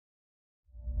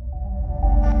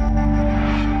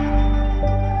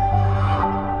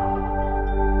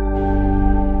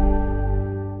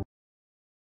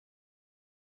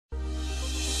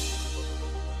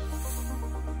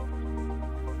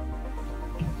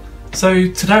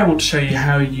So today I want to show you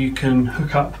how you can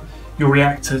hook up your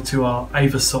reactor to our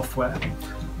AVA software.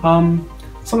 Some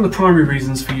of the primary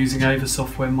reasons for using AVA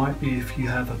software might be if you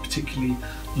have a particularly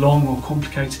long or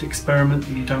complicated experiment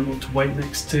that you don't want to wait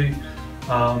next to,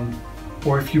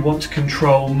 or if you want to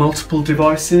control multiple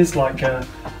devices like a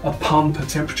pump, a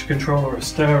temperature controller, a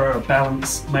stirrer, a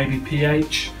balance, maybe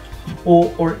pH,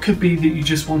 or it could be that you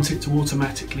just want it to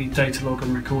automatically data log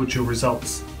and record your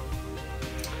results.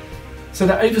 So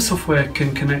the AVA software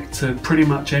can connect to pretty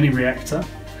much any reactor.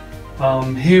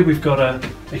 Here we've got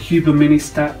a Huber mini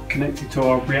stack connected to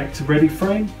our reactor ready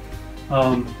frame,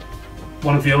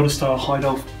 one of the older style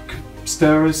high-dolph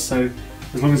stirrers, so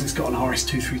as long as it's got an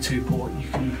RS-232 port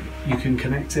you can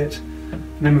connect it.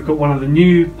 And then we've got one of the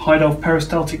new high-dolph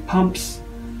peristaltic pumps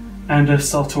and a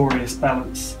Sartorius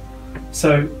balance.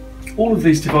 So all of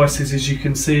these devices, as you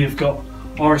can see, have got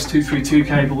RS-232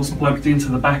 cables plugged into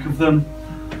the back of them.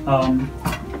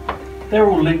 They're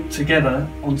all linked together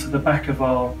onto the back of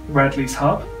our Radleys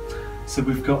hub. So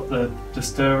we've got the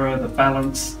stirrer, the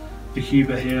balance, the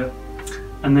Huber here,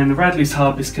 and then the Radleys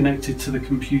hub is connected to the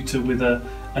computer with a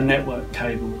network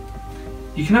cable.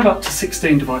 You can have up to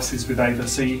 16 devices with AVA,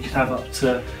 so you can have up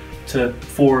to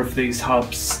 4 of these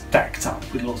hubs stacked up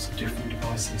with lots of different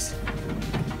devices.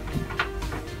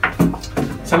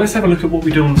 So let's have a look at what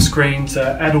we do on the screen to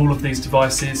add all of these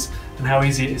devices and how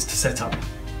easy it is to set up.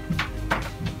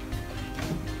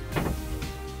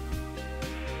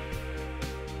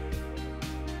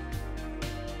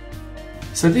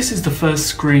 So this is the first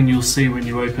screen you'll see when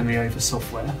you open the AVA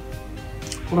software.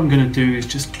 What I'm going to do is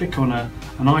just click on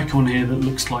an icon here that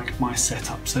looks like my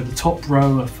setup. So the top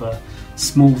row are for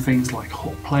small things like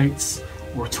hot plates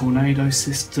or a tornado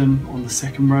system on the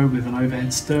second row with an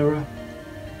overhead stirrer.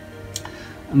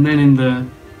 And then in the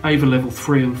AVA level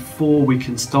 3 and 4 we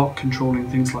can start controlling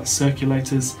things like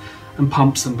circulators and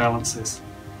pumps and balances.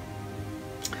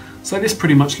 So this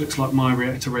pretty much looks like my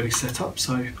reactor ready setup,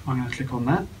 so I'm going to click on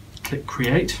that. Click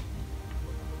Create.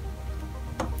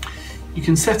 You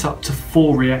can set up to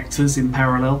 4 reactors in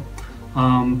parallel,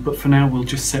 but for now we'll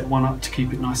just set one up to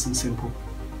keep it nice and simple.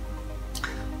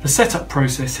 The setup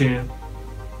process here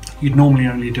you'd normally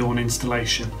only do on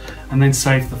installation and then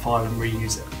save the file and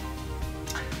reuse it.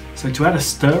 So to add a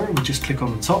stirrer, we just click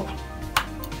on the top.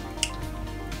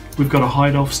 We've got a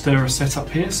high-dolph stirrer set up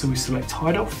here, so we select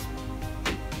high-dolph.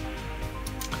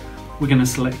 We're going to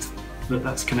select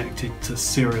that's connected to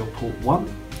serial port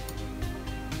 1.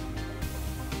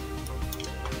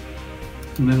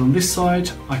 And then on this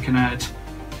side I can add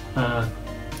a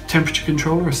temperature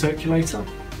controller, a circulator.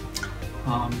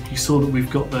 You saw that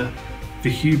we've got the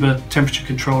Huber temperature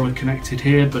controller connected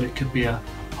here, but it could be a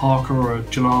Harker or a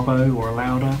Jalabo or a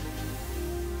Lauda.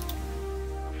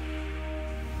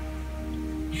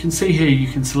 You can see here you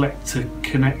can select to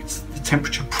connect the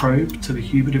temperature probe to the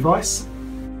Huber device.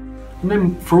 And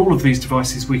then for all of these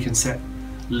devices we can set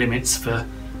limits for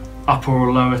upper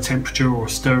or lower temperature or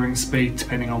stirring speed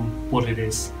depending on what it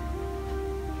is.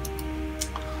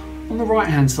 On the right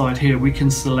hand side here we can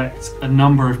select a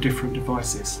number of different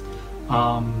devices.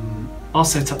 Our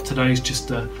setup today is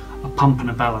just a pump and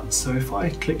a balance, so if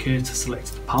I click here to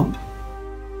select the pump,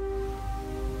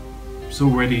 it's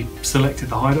already selected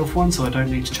the high-dolph one, so I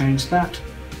don't need to change that.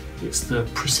 It's the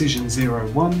Precision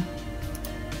 01.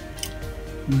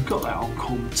 We've got that on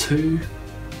COM2.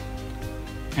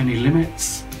 Any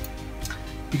limits?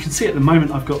 You can see at the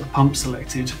moment I've got the pump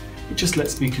selected. It just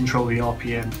lets me control the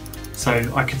RPM. So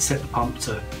I can set the pump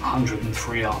to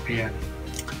 103 RPM.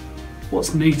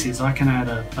 What's neat is I can add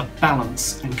a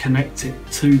balance and connect it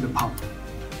to the pump.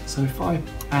 So if I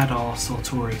add our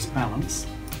Sartorius balance,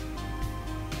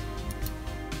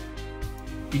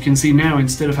 you can see now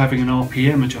instead of having an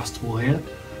RPM adjustable here,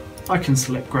 I can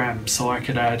select grams, so I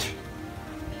could add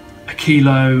a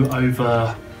kilo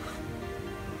over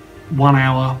 1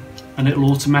 hour and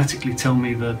it'll automatically tell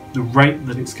me the rate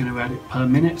that it's going to add it per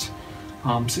minute.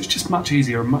 So it's just much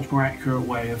easier, a much more accurate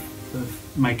way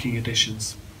of making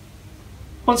additions.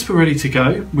 Once we're ready to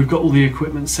go, we've got all the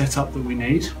equipment set up that we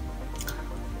need.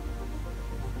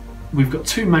 We've got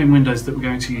 2 main windows that we're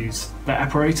going to use, the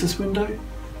apparatus window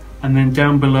and then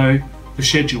down below the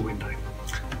schedule window.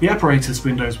 The apparatus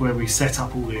window is where we set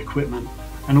up all the equipment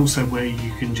and also where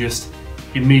you can just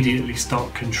immediately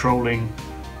start controlling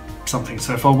something.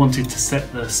 So if I wanted to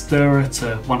set the stirrer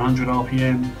to 100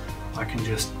 RPM, I can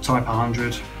just type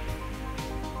 100.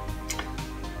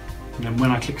 And then when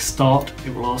I click start,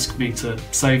 it will ask me to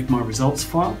save my results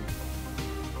file.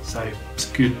 So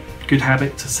it's a good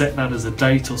habit to set that as a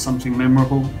date or something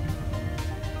memorable.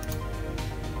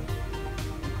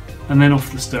 And then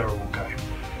off the stirrer will go.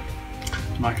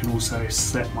 and I can also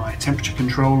set my temperature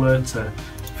controller to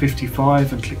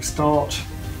 55 and click start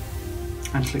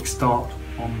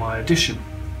on my addition.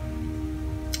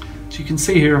 So you can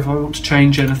see here, if I want to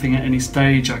change anything at any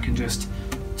stage, I can just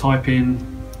type in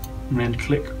and then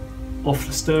click off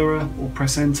the stirrer or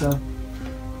press enter.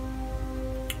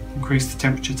 Increase the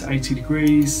temperature to 80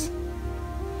 degrees.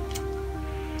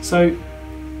 So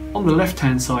on the left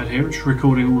hand side here, it's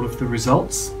recording all of the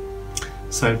results.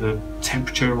 So the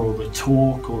temperature or the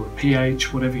torque or the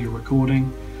pH, whatever you're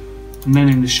recording. And then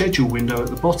in the schedule window at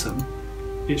the bottom,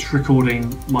 it's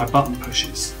recording my button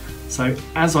pushes. So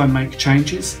as I make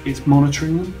changes, it's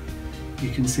monitoring them. You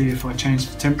can see if I change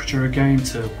the temperature again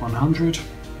to 100,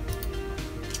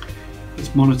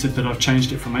 it's monitored that I've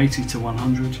changed it from 80 to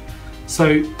 100.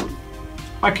 So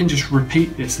I can just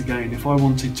repeat this again. If I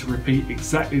wanted to repeat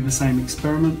exactly the same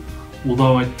experiment,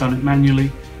 although I'd done it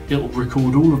manually, it'll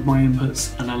record all of my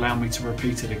inputs and allow me to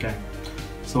repeat it again.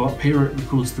 So up here it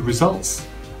records the results,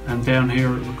 and down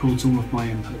here it records all of my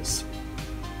inputs.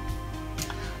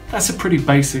 That's a pretty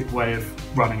basic way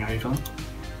of running AVA.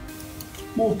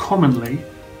 More commonly,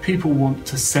 people want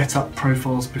to set up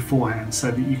profiles beforehand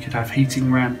so that you could have heating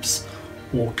ramps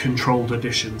or controlled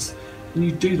additions, and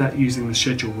you do that using the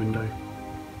schedule window.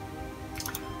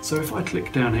 So if I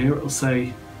click down here, it'll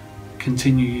say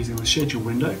continue using the schedule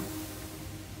window,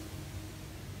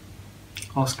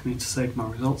 ask me to save my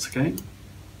results again,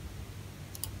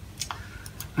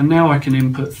 and now I can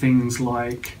input things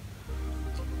like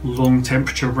long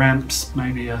temperature ramps,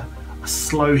 maybe a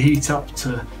slow heat up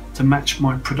to match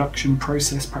my production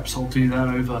process. Perhaps I'll do that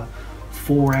over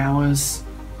 4 hours,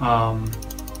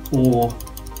 or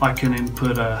I can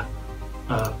input a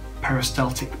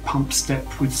peristaltic pump step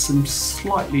with some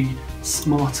slightly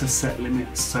smarter set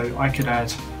limits. So I could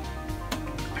add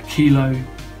a kilo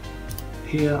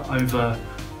here over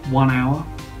 1 hour,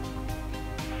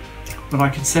 but I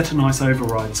could set a nice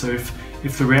override. So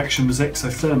if the reaction was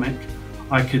exothermic,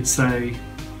 I could say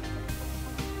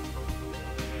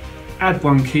add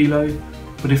 1 kilo,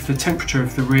 but if the temperature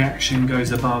of the reaction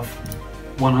goes above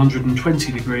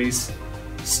 120 degrees,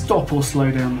 stop or slow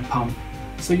down the pump.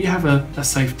 So you have a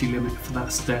safety limit for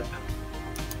that step.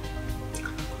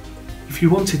 If you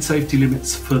wanted safety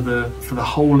limits for the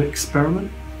whole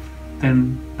experiment,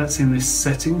 then that's in this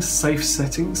settings, safe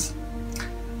settings,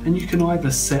 and you can either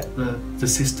set the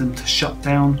system to shut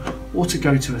down or to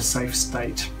go to a safe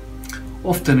state.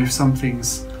 Often if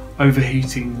something's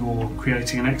overheating or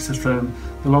creating an exotherm,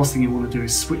 the last thing you want to do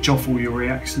is switch off all your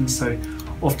reactions. So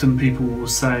often people will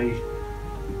say,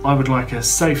 I would like a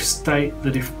safe state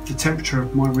that if the temperature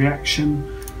of my reaction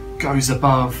goes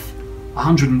above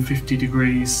 150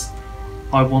 degrees,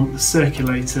 I want the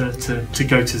circulator to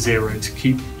go to 0 to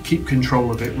keep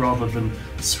control of it rather than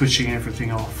switching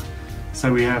everything off.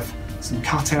 So we have some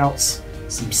cutouts,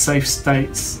 some safe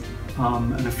states,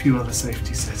 and a few other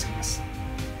safety settings.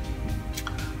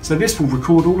 So this will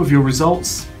record all of your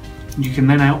results. You can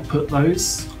then output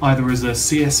those either as a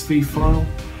CSV file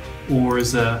or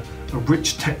as a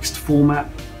rich text format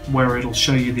where it'll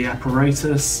show you the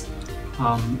apparatus,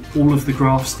 all of the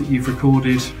graphs that you've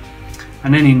recorded,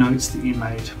 and any notes that you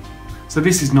made. So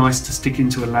this is nice to stick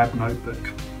into a lab notebook.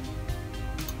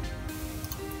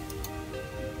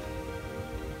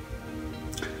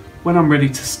 When I'm ready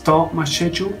to start my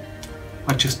schedule,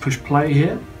 I just push play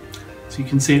here. So you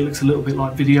can see it looks a little bit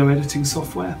like video editing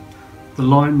software. The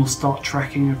line will start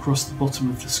tracking across the bottom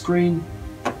of the screen,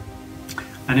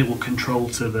 and it will control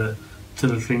to the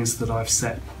things that I've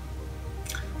set.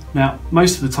 Now,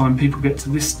 most of the time people get to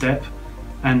this step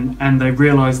and they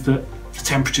realise that the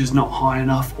temperature is not high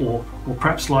enough, or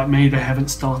perhaps like me, they haven't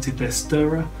started their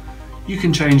stirrer. You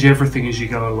can change everything as you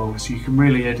go along, so you can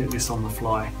really edit this on the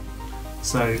fly.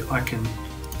 So I can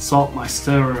start my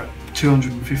stirrer at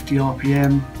 250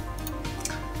 RPM.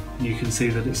 You can see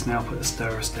that it's now put a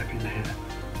stirrer step in here.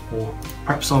 Or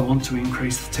perhaps I want to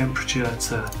increase the temperature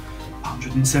to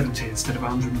 170 instead of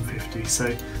 150.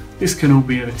 So this can all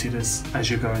be edited as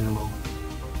you're going along.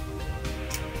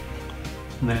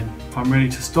 And then if I'm ready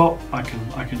to stop, I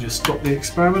can just stop the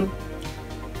experiment.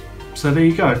 So there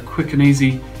you go, quick and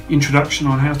easy introduction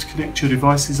on how to connect your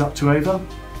devices up to AVA.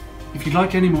 If you'd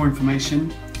like any more information,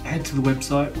 head to the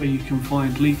website where you can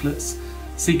find leaflets,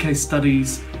 see case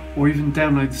studies, or even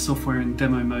download the software in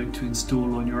demo mode to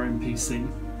install on your own PC.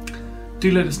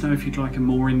 Do let us know if you'd like a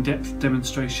more in-depth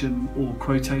demonstration or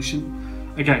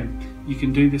quotation. Again, you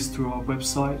can do this through our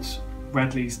website,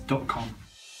 radleys.com.